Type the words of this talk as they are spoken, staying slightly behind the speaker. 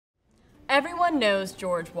Everyone knows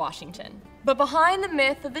George Washington, but behind the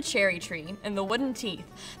myth of the cherry tree and the wooden teeth,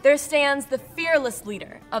 there stands the fearless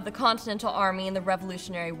leader of the Continental Army in the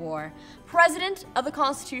Revolutionary War, President of the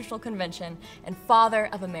Constitutional Convention, and Father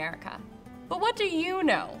of America. But what do you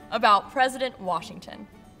know about President Washington?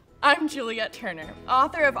 I'm Juliette Turner,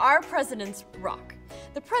 author of Our Presidents Rock.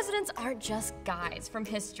 The presidents aren't just guys from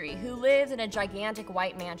history who lived in a gigantic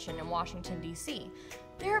white mansion in Washington, D.C.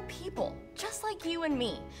 There are people, just like you and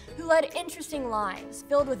me, who led interesting lives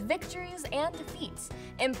filled with victories and defeats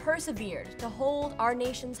and persevered to hold our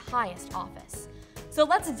nation's highest office. So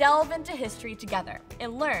let's delve into history together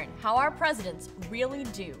and learn how our presidents really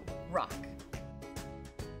do rock.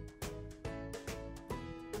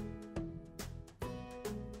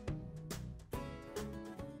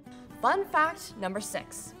 Fun fact number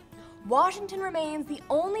 6. Washington remains the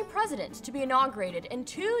only president to be inaugurated in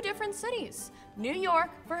 2 different cities, New York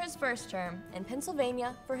for his first term and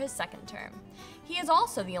Pennsylvania for his second term. He is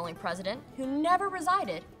also the only president who never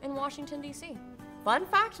resided in Washington, D.C. Fun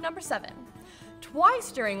fact number 7.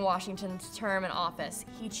 Twice during Washington's term in office,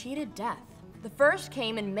 he cheated death. The first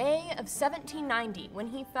came in May of 1790 when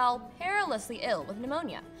he fell perilously ill with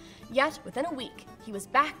pneumonia. Yet, within a week, he was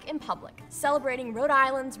back in public, celebrating Rhode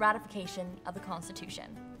Island's ratification of the Constitution.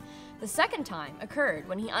 The second time occurred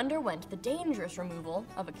when he underwent the dangerous removal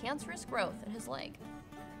of a cancerous growth in his leg.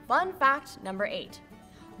 Fun fact number 8.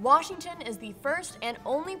 Washington is the first and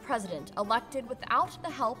only president elected without the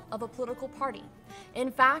help of a political party. In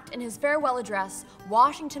fact, in his farewell address,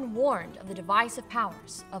 Washington warned of the divisive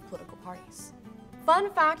powers of political parties.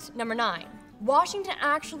 Fun fact number 9. Washington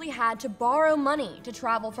actually had to borrow money to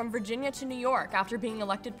travel from Virginia to New York after being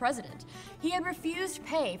elected president. He had refused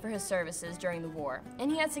pay for his services during the war,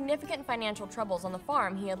 and he had significant financial troubles on the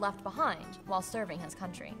farm he had left behind while serving his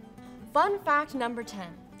country. Fun fact number 10.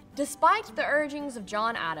 Despite the urgings of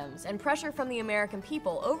John Adams and pressure from the American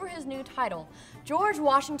people over his new title, George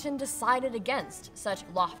Washington decided against such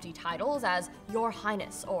lofty titles as Your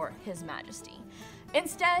Highness or His Majesty.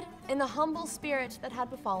 Instead, in the humble spirit that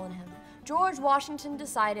had befallen him, George Washington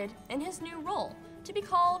decided, in his new role, to be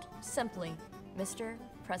called simply Mr.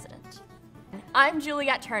 President. I'm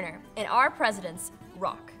Juliette Turner, and Our Presidents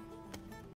Rock.